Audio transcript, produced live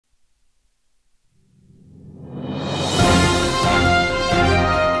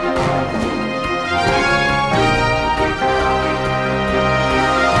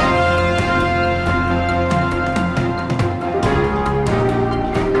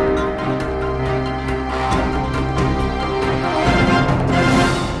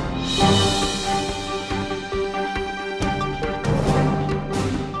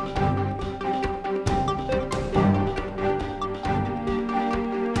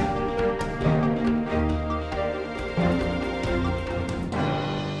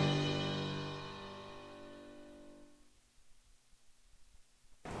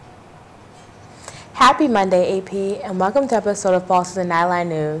Happy Monday, AP, and welcome to episode of Falls in Knightline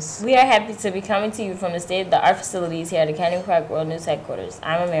News. We are happy to be coming to you from the state-of-the-art facilities here at the Academy Park World News Headquarters.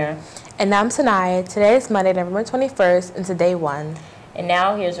 I'm Amira. And I'm Sanaya. Today is Monday, November 21st, and today one. And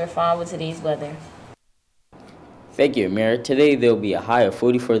now here's Rafan with today's weather. Thank you, Amira. Today there will be a high of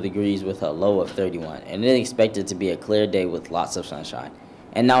 44 degrees with a low of 31, and it is expected to be a clear day with lots of sunshine.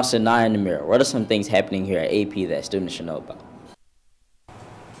 And now, Sanaya and Amira, what are some things happening here at AP that students should know about?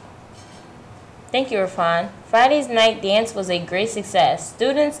 Thank you, Rafan. Friday's night dance was a great success.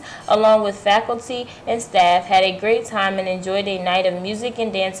 Students, along with faculty and staff, had a great time and enjoyed a night of music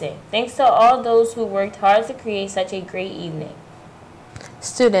and dancing. Thanks to all those who worked hard to create such a great evening.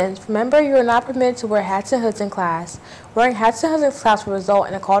 Students, remember you are not permitted to wear hats and hoods in class. Wearing hats and hoods in class will result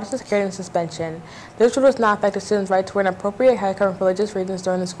in a call to security and suspension. This rule does not affect a student's right to wear an appropriate haircut for religious reasons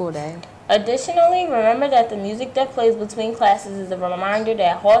during the school day. Additionally, remember that the music that plays between classes is a reminder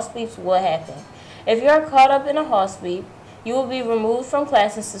that hall sweeps will happen. If you are caught up in a hall sweep, you will be removed from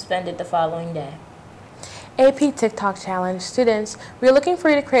class and suspended the following day. AP TikTok Challenge. Students, we are looking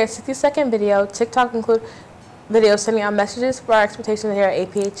for you to create a 60-second video. TikTok include videos sending out messages for our expectations here at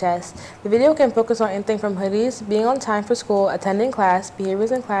APHS. The video can focus on anything from hoodies, being on time for school, attending class,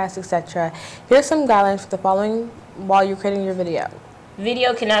 behaviors in class, etc. Here are some guidelines for the following while you're creating your video.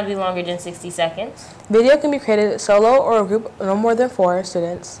 Video cannot be longer than 60 seconds. Video can be created solo or a group of no more than 4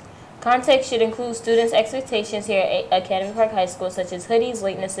 students. Context should include students' expectations here at Academy Park High School, such as hoodies,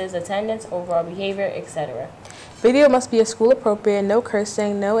 latenesses, attendance, overall behavior, etc. Video must be school appropriate, no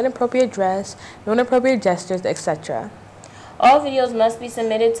cursing, no inappropriate dress, no inappropriate gestures, etc. All videos must be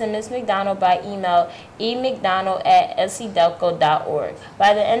submitted to Ms. McDonald by email emcdonald@scdelco.org.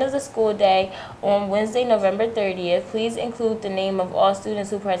 By the end of the school day on Wednesday, November 30th, please include the name of all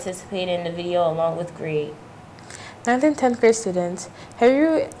students who participated in the video along with grade. 9th and 10th grade students, have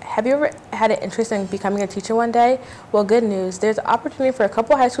you ever had an interest in becoming a teacher one day? Well, good news. There's an opportunity for a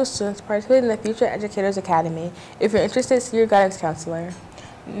couple high school students to participate in the Future Educators Academy. If you're interested, see your guidance counselor.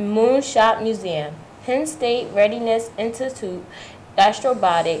 Moonshot Museum, Penn State Readiness Institute,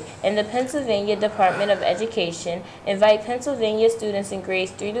 Astrobotic, and the Pennsylvania Department of Education invite Pennsylvania students in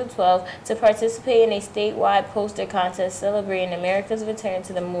grades 3 to 12 to participate in a statewide poster contest celebrating America's return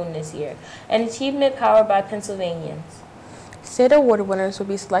to the moon this year, an achievement powered by Pennsylvanians. State award winners will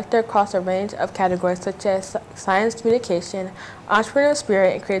be selected across a range of categories such as science communication, entrepreneurial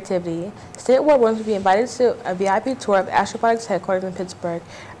spirit, and creativity. State award winners will be invited to a VIP tour of Astrobotic's headquarters in Pittsburgh.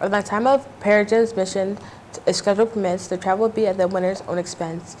 At the time of Peregrination's mission, if schedule permits, the travel will be at the winner's own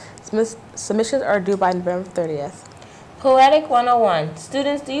expense. Submissions are due by November 30th. Poetic 101.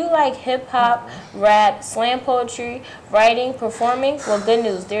 Students, do you like hip-hop, rap, slam poetry, writing, performing? Well, good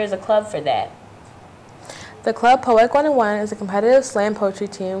news, there is a club for that. The club Poetic 101 is a competitive slam poetry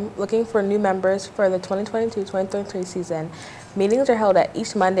team looking for new members for the 2022-2023 season. Meetings are held at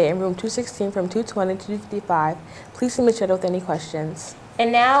each Monday in room 216 from 2:20 to 2:55. Please submit your with any questions.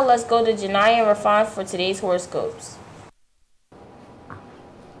 And now let's go to Janai and Rafan for today's horoscopes.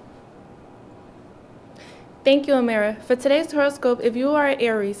 Thank you, Amira. For today's horoscope, if you are an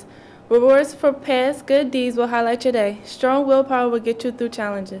Aries, rewards for past good deeds will highlight your day. Strong willpower will get you through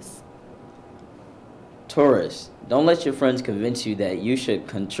challenges. Taurus, don't let your friends convince you that you should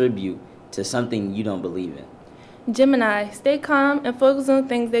contribute to something you don't believe in. Gemini, stay calm and focus on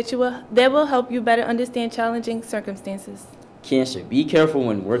things that will help you better understand challenging circumstances. Cancer, be careful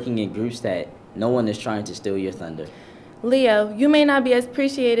when working in groups that no one is trying to steal your thunder. Leo, you may not be as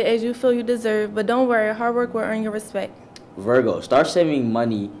appreciated as you feel you deserve, but don't worry, hard work will earn your respect. Virgo, start saving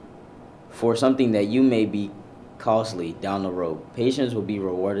money for something that you may be costly down the road. Patience will be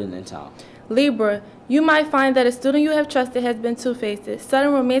rewarded in time. Libra, you might find that a student you have trusted has been two-faced.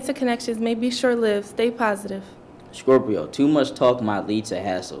 Sudden romantic connections may be short-lived. Stay positive. Scorpio, too much talk might lead to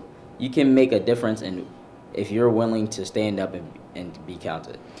hassle. You can make a difference if you're willing to stand up and be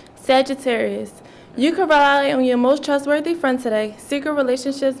counted. Sagittarius, you can rely on your most trustworthy friend today. Secret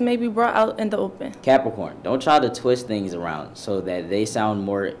relationships may be brought out in the open. Capricorn, don't try to twist things around so that they sound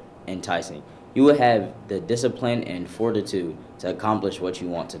more enticing. You will have the discipline and fortitude to accomplish what you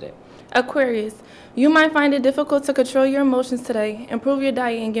want today. Aquarius, you might find it difficult to control your emotions today. Improve your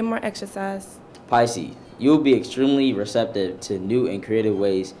diet and get more exercise. Pisces, you will be extremely receptive to new and creative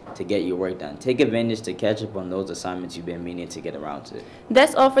ways to get your work done. Take advantage to catch up on those assignments you've been meaning to get around to.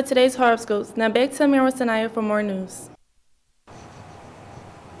 That's all for today's horoscopes. Now back to Amira Sanaya for more news.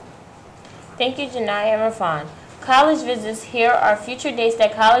 Thank you, Janai and Rafan. College visits. Here are future dates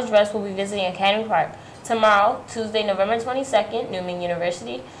that college reps will be visiting Academy Park. Tomorrow, Tuesday, November 22nd, Newman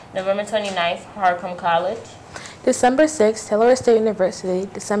University. November 29th, Harcum College. December 6th, Taylor State University.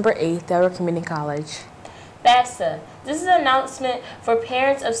 December 8th, Delaware Community College. FAFSA. This is an announcement for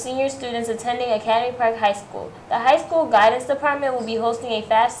parents of senior students attending Academy Park High School. The high school guidance department will be hosting a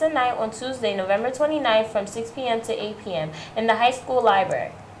FAFSA night on Tuesday, November 29th from 6 p.m. to 8 p.m. in the high school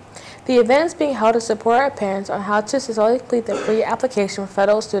library. The event is being held to support our parents on how to successfully complete the free application for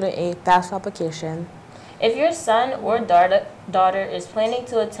federal student aid FAFSA application. If your son or daughter is planning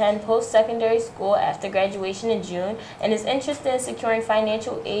to attend post-secondary school after graduation in June and is interested in securing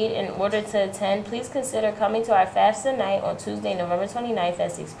financial aid in order to attend, please consider coming to our FAFSA night on Tuesday, November 29th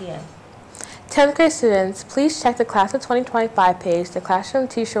at 6 p.m. 10th grade students, please check the Class of 2025 page. The classroom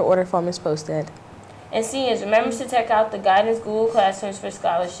t-shirt order form is posted. And seniors, remember to check out the Guidance Google Classrooms for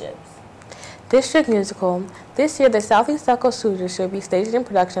scholarships. District Musical. This year, the Southeast Delco Studios should be staging in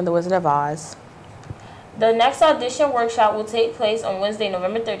production of The Wizard of Oz. The next audition workshop will take place on Wednesday,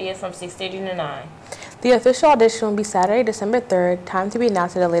 November 30th from 6:30 to 9. The official audition will be Saturday, December 3rd, time to be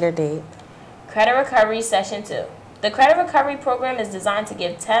announced at a later date. Credit Recovery Session 2. The Credit Recovery Program is designed to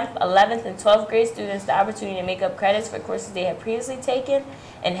give 10th, 11th, and 12th grade students the opportunity to make up credits for courses they have previously taken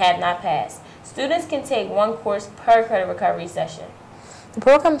and have not passed. Students can take one course per credit recovery session. The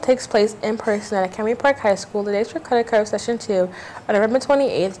program takes place in person at Academy Park High School. The dates for Credit Recovery Session 2 are November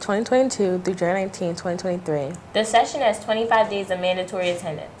 28th, 2022 through January 19th, 2023. The session has 25 days of mandatory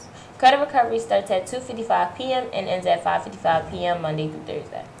attendance. Credit recovery starts at 2:55 p.m. and ends at 5:55 p.m. Monday through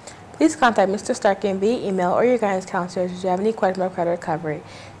Thursday. Please contact Mr. Starkin via email or your guidance counselor if you have any questions about credit recovery.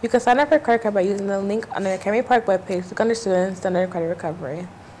 You can sign up for credit card by using the link on the Academy Park webpage. Look under students under credit recovery.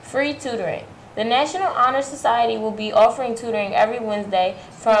 Free tutoring. The National Honor Society will be offering tutoring every Wednesday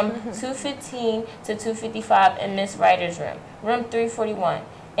from 2:15 to 2:55 in Miss Ryder's room, room 341.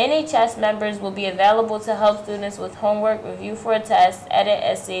 NHS members will be available to help students with homework, review for a test, edit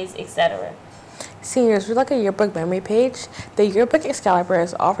essays, etc. Seniors, would you like a yearbook memory page? The Yearbook Excalibur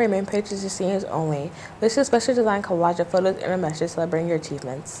is offering main pages to seniors only. This is a specially designed collage of photos and a message celebrating your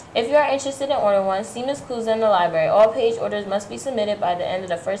achievements. If you are interested in ordering one, see Ms. Clues in the library. All page orders must be submitted by the end of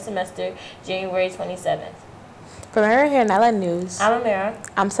the first semester, January 27th. From here at Knightline News, I'm Amira.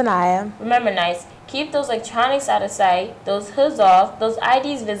 I'm Sanaya. Remember, Knights, keep those electronics out of sight, those hoods off, those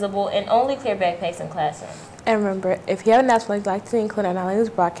IDs visible, and only clear backpacks in classrooms. And remember, if you have an announcement you'd like to include in our Knightline News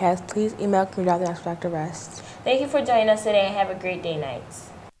broadcast, please email community.the rest. Thank you for joining us today and have a great day, Knights.